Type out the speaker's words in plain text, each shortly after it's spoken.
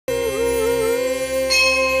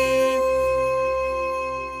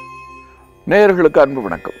நேயர்களுக்கு அன்பு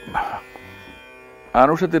வணக்கம்.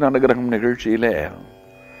 அனுஷத்தின் அனுகிரகம் நிகழ்ச்சியிலே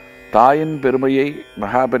தாயின் பெருமையை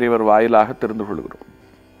மகா பெரியவர் வாயிலாக தெரிந்து கொள்கிறோம்.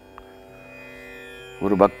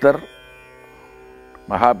 ஒரு பக்தர்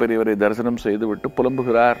மகா பெரியவரை தரிசனம் செய்துவிட்டு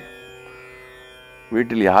புலம்புகிறார்.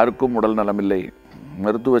 வீட்டில் யாருக்கும் உடல் நலமில்லை,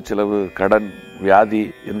 மருத்துவ செலவு, கடன், வியாதி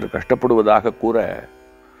என்று கஷ்டப்படுவதாக கூற,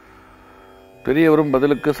 பெரியவரும்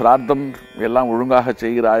பதிலுக்கு சிரார்த்தம் எல்லாம் ஒழுங்காக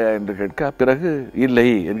செய்கிறாயா என்று கேட்க, பிறகு இல்லை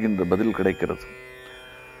என்கின்ற பதில் கிடைக்கிறது.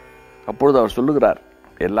 அப்பொழுது அவர் சொல்லுகிறார்,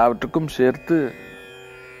 எல்லாவற்றுக்கும் சேர்த்து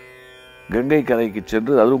கங்கை கரைக்கு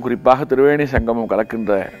சென்று, அதுவும் குறிப்பாக திருவேணி சங்கமம்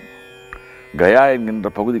கலக்கின்ற கயா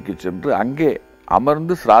என்கின்ற பகுதிக்கு சென்று அங்கே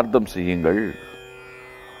அமர்ந்து சிரார்த்தம் செய்யுங்கள்.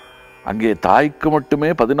 அங்கே தாய்க்கு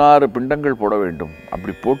மட்டுமே 16 பிண்டங்கள் போட வேண்டும்.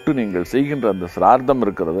 அப்படி போட்டு நீங்கள் செய்கின்ற அந்த சிரார்த்தம்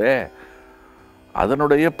இருக்கிறதே,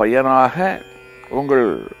 அதனுடைய பயனாக உங்கள்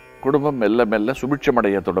குடும்பம் மெல்ல மெல்ல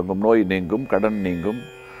சுபிட்சமடைய தொடங்கும், நோய் நீங்கும், கடன் நீங்கும்,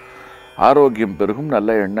 ஆரோக்கியம் பெருகும்,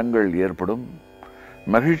 நல்ல எண்ணங்கள் ஏற்படும்,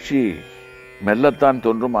 மகிழ்ச்சி மெல்லத்தான்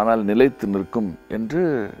தோன்றும் ஆனால் நிலைத்து நிற்கும் என்று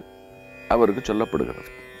அவருக்கு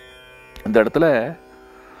சொல்லப்படுகிறது. இந்த இடத்துல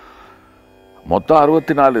மொத்தம்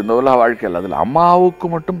 64 இந்த உலக வாழ்க்கையில், அதில் அம்மாவுக்கு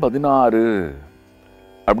மட்டும் 16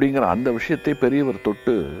 அப்படிங்கிற அந்த விஷயத்தை பெரியவர்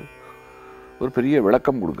தொட்டு ஒரு பெரிய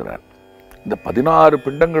விளக்கம் கொடுக்கிறார். இந்த 16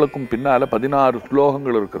 பிண்டங்களுக்கும் பின்னால 16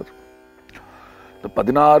 ஸ்லோகங்கள் இருக்கிறது. இந்த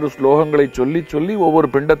 16 ஸ்லோகங்களை சொல்லி சொல்லி ஒவ்வொரு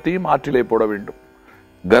பிண்டத்தையும் ஆற்றிலே போட வேண்டும்.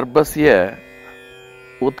 கர்ப்பஸ்ய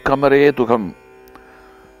உத்கமரே துகம்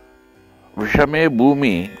விஷமே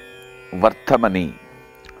பூமி வர்த்தமனி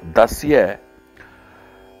தஸ்ய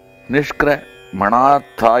நிஷ்கிர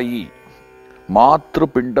மணாத்தாயி மாத்ரு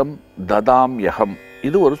பிண்டம் ததாம் யகம்.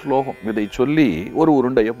 இது ஒரு ஸ்லோகம். இதை சொல்லி ஒரு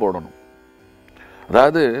உருண்டையை போடணும்.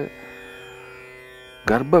 அதாவது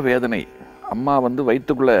கர்ப்ப வேதனை, அம்மா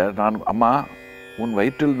வயிற்றுக்குள்ள, அம்மா உன்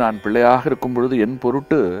வயிற்றில் நான் பிள்ளையாக இருக்கும் பொழுது என்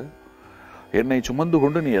பொருட்டு என்னை சுமந்து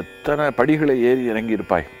கொண்டு நீ எத்தனை படிகளை ஏறி இறங்கி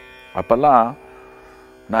இருப்பாய். அப்பெல்லாம்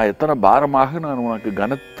நான் எத்தனை பாரமாக நான் உனக்கு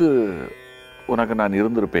கனத்து உனக்கு நான்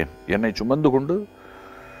இருந்திருப்பேன். என்னை சுமந்து கொண்டு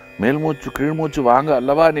மேல்மூச்சு கீழ்மூச்சு வாங்க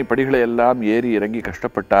அல்லவா நீ படிகளை எல்லாம் ஏறி இறங்கி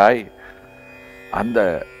கஷ்டப்பட்டாய்.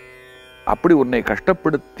 அப்படி உன்னை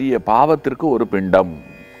கஷ்டப்படுத்திய பாவத்திற்கு ஒரு பிண்டம்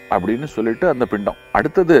அப்படின்னு சொல்லிட்டு அந்த பிண்டம்.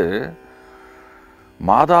 அடுத்தது,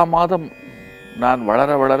 மாதம் நான் வளர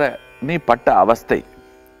வளர நீ பட்ட அவஸ்தை.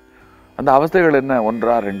 அந்த அவஸ்தைகள் என்ன,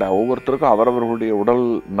 1 2, ஒவ்வொருத்தருக்கும் அவரவர்களுடைய உடல்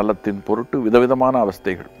நலத்தின் பொருட்டு விதவிதமான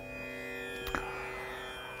அவஸ்தைகள்.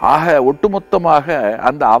 ஆக ஒட்டுமொத்தமாக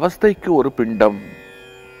அந்த அவஸ்தைக்கு ஒரு பிண்டம்.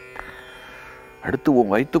 அடுத்து,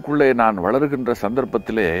 உன் வயிற்றுக்குள்ளே நான் வளருகின்ற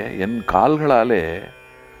சந்தர்ப்பத்திலே என் கால்களாலே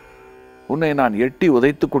உன்னை நான் எட்டி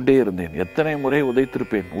உதைத்து கொண்டே இருந்தேன். எத்தனை முறை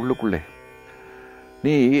உதைத்திருப்பேன் உள்ளுக்குள்ளே.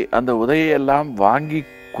 நீ அந்த உதையெல்லாம் வாங்கி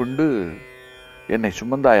கொண்டு என்னை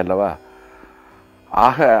சுமந்தாய் அல்லவா.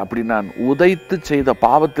 ஆக அப்படி நான் உதைத்து செய்த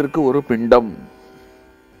பாவத்திற்கு ஒரு பிண்டம்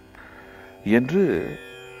என்று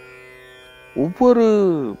ஒவ்வொரு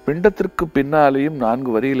பிண்டத்திற்கு பின்னாலேயும்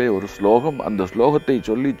 4 வரியிலே ஒரு ஸ்லோகம். அந்த ஸ்லோகத்தை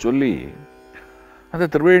சொல்லி சொல்லி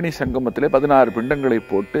அந்த திருவேணி சங்கமத்திலே 16 பிண்டங்களை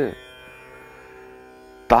போட்டு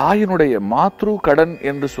தாயினுடைய மாத்ரு கடன்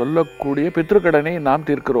என்று சொல்லக்கூடிய பித்ருக்கடனை நாம்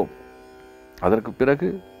தீர்க்கிறோம். அதற்கு பிறகு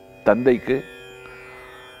தந்தைக்கு,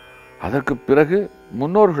 அதற்கு பிறகு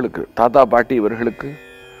முன்னோர்களுக்கு, தாத்தா பாட்டி இவர்களுக்கு,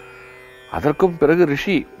 அதற்கும் பிறகு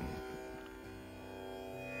ரிஷி,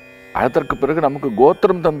 அதற்கு பிறகு நமக்கு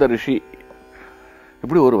கோத்திரம் தந்த ரிஷி.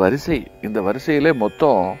 இப்படி ஒரு வரிசை. இந்த வரிசையிலே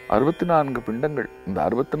மொத்தம் 64 பிண்டங்கள். இந்த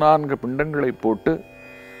 64 பிண்டங்களை போட்டு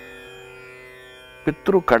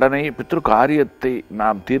பித்ரு கடனை, பித்ரு காரியத்தை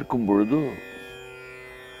நாம் தீர்க்கும் பொழுது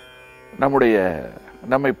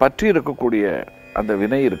நம்மை பற்றி இருக்கக்கூடிய அந்த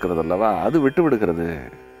வினை இருக்கிறது அல்லவா, அது விட்டு விடுகிறது,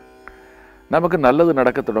 நமக்கு நல்லது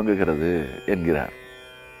நடக்க தொடங்குகிறது என்கிறார்.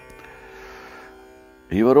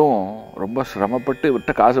 இவரும் ரொம்ப சிரமப்பட்டு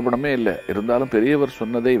விட்ட காசு பணமே இல்லை. இருந்தாலும் பெரியவர்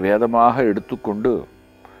சொன்னதை வேதமாக எடுத்துக்கொண்டு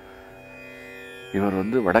இவர்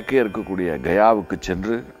வடக்கே இருக்கக்கூடிய கயாவுக்கு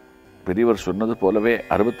சென்று பெரியவர் சொன்னது போலவே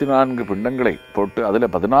 64 பிண்டங்களை போட்டு, அதில்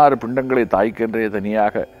 16 பிண்டங்களை தாய்க்கென்றே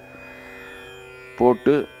தனியாக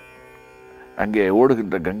போட்டு அங்கே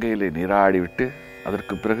ஓடுகின்ற கங்கையிலே நீராடிவிட்டு,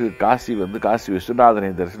 அதற்கு பிறகு காசி காசி விஸ்வநாதனை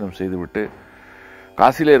தரிசனம் செய்துவிட்டு,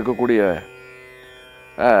 காசியிலே இருக்கக்கூடிய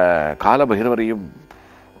கால பைரவரையும்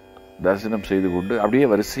தரிசனம் செய்து கொண்டு அப்படியே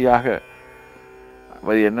வரிசையாக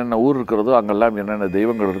என்னென்ன ஊர் இருக்கிறதோ அங்கெல்லாம் என்னென்ன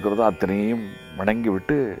தெய்வங்கள் இருக்கிறதோ அத்தனையும்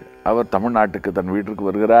வணங்கிவிட்டு அவர் தமிழ்நாட்டுக்கு தன் வீட்டிற்கு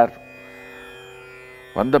வருகிறார்.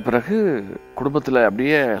 வந்த பிறகு குடும்பத்தில்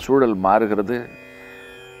அப்படியே சூழல் மாறுகிறது.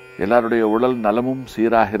 எல்லாருடைய உடல் நலமும்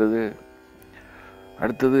சீராகிறது.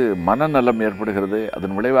 அடுத்தது மனநலம் ஏற்படுகிறது.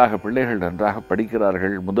 அதன் விளைவாக பிள்ளைகள் நன்றாக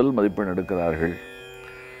படிக்கிறார்கள், முதல் மதிப்பெண் எடுக்கிறார்கள்.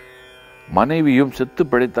 மனைவியும் செத்து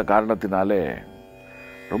பிழைத்த காரணத்தினாலே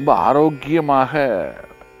ரொம்ப ஆரோக்கியமாக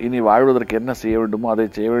இனி வாழ்வதற்கு என்ன செய்ய வேண்டுமோ அதை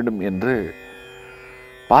செய்ய வேண்டும் என்று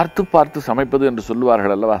பார்த்து பார்த்து சமைப்பது என்று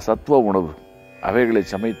சொல்லுவார்கள் அல்லவா, சத்துவ உணவு, அவைகளை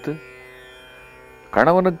சமைத்து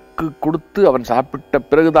கணவனுக்கு கொடுத்து அவன் சாப்பிட்ட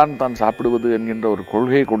பிறகுதான் தான் சாப்பிடுவது என்கின்ற ஒரு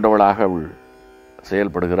கொள்கை கொண்டவளாக அவள்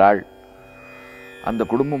செயல்படுகிறாள். அந்த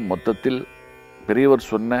குடும்பம் மொத்தத்தில் பெரியவர்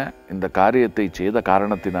சொன்ன இந்த காரியத்தை செய்த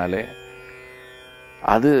காரணத்தினாலே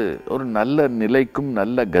அது ஒரு நல்ல நிலைக்கும்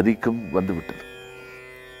நல்ல கதிக்கும் வந்துவிட்டது.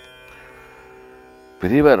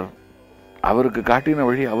 பெரியவர் அவருக்கு காட்டின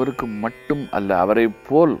வழி அவருக்கு மட்டும் அல்ல, அவரை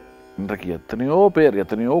போல் இன்றைக்கு எத்தனையோ பேர்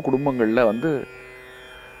எத்தனையோ குடும்பங்களில்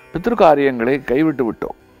பித்ரு காரியங்களை கைவிட்டு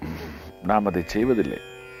விட்டோம். நாம் அதை செய்வதில்லை.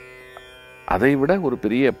 அதைவிட ஒரு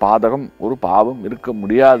பெரிய பாதகம், ஒரு பாவம் இருக்க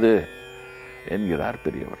முடியாது என்கிறார்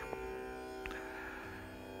பெரியவர்.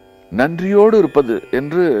 நன்றியோடு இருப்பது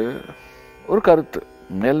என்று ஒரு கருத்து.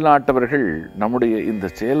 மேல்நாட்டவர்கள் நம்முடைய இந்த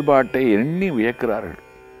செயல்பாட்டை எண்ணி வியக்கிறார்கள்.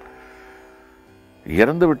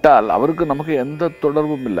 இறந்து விட்டால் அவருக்கு நமக்கு எந்த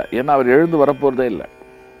தொடர்பும் இல்லை. ஏன்னா அவர் எழுந்து வரப்போறதே இல்லை.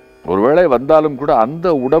 ஒருவேளை வந்தாலும் கூட அந்த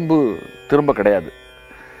உடம்பு திரும்ப கிடையாது.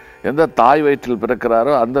 எந்த தாய் வயிற்றில்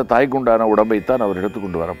பிறக்கிறாரோ அந்த தாய்க்குண்டான உடம்பைத்தான் அவர்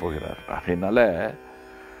எடுத்துக்கொண்டு வரப்போகிறார். அதனால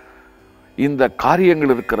இந்த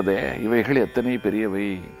காரியங்கள் இருக்கிறதே, இவைகள் எத்தனை பெரியவை.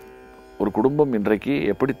 ஒரு குடும்பம் இன்றைக்கு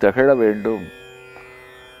எப்படி திகழ வேண்டும்,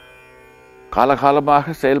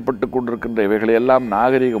 காலகாலமாக செயல்பட்டு கொண்டிருக்கின்ற இவைகளை எல்லாம்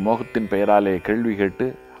நாகரிக மோகத்தின் பெயராலே கேள்வி கேட்டு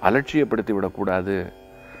அலட்சியப்படுத்தி விடக்கூடாது.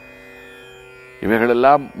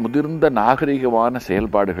 இவைகளெல்லாம் முதிர்ந்த நாகரிகமான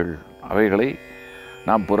செயல்பாடுகள். அவைகளை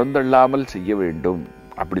நாம் புறந்தள்ளாமல் செய்ய வேண்டும்.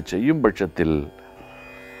 அப்படி செய்யும் பட்சத்தில்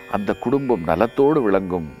அந்த குடும்பம் நலத்தோடு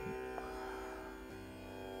விளங்கும்.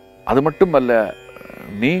 அது மட்டுமல்ல,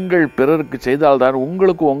 நீங்கள் பிறருக்கு செய்தால்தான்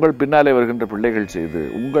உங்களுக்கு உங்கள் பின்னாலே வருகின்ற பிள்ளைகள் செய்து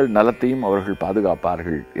உங்கள் நலத்தையும் அவர்கள்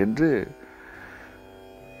பாதுகாப்பார்கள் என்று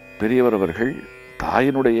பெரியவர் அவர்கள்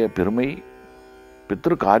தாயினுடைய பெருமை,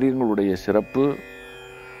 பித்ரு காரியங்களுடைய சிறப்பு,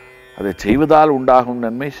 அதை செய்வதால் உண்டாகும்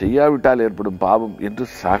நன்மை, செய்யாவிட்டால் ஏற்படும் பாவம் என்று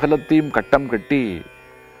சகலத்தையும் கட்டம் கட்டி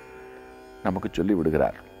நமக்கு சொல்லி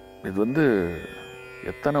விடுகிறார். இது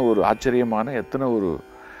எத்தனை ஒரு ஆச்சரியமான, எத்தனை ஒரு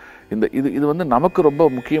இது நமக்கு ரொம்ப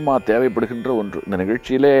முக்கியமாக தேவைப்படுகின்ற ஒன்று. இந்த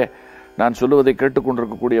நிகழ்ச்சியிலே நான் சொல்லுவதை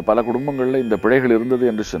கேட்டுக்கொண்டிருக்கக்கூடிய பல குடும்பங்களில் இந்த பிழைகள் இருந்தது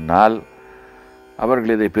என்று சொன்னால்,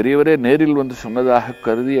 அவர்கள் இதை பெரியவரே நேரில் சொன்னதாக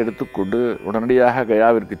கருதி எடுத்துக்கொண்டு உடனடியாக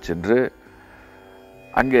கயாவிற்கு சென்று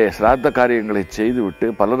அங்கே சிராத்த காரியங்களை செய்துவிட்டு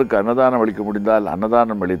பலருக்கு அன்னதானம் அளிக்க முடிந்தால்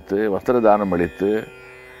அன்னதானம் அளித்து, வஸ்திரதானம் அளித்து,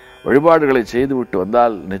 வழிபாடுகளை செய்துவிட்டு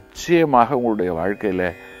வந்தால் நிச்சயமாக உங்களுடைய வாழ்க்கையில்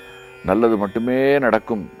நல்லது மட்டுமே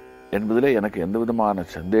நடக்கும் என்பதிலே எனக்கு எந்த விதமான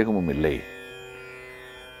சந்தேகமும் இல்லை.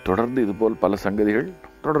 தொடர்ந்து இதுபோல் பல சங்கதிகள்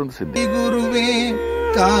தொடர்ந்து சிந்தி. குருவே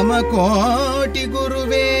காம கோட்டி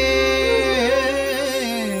குருவே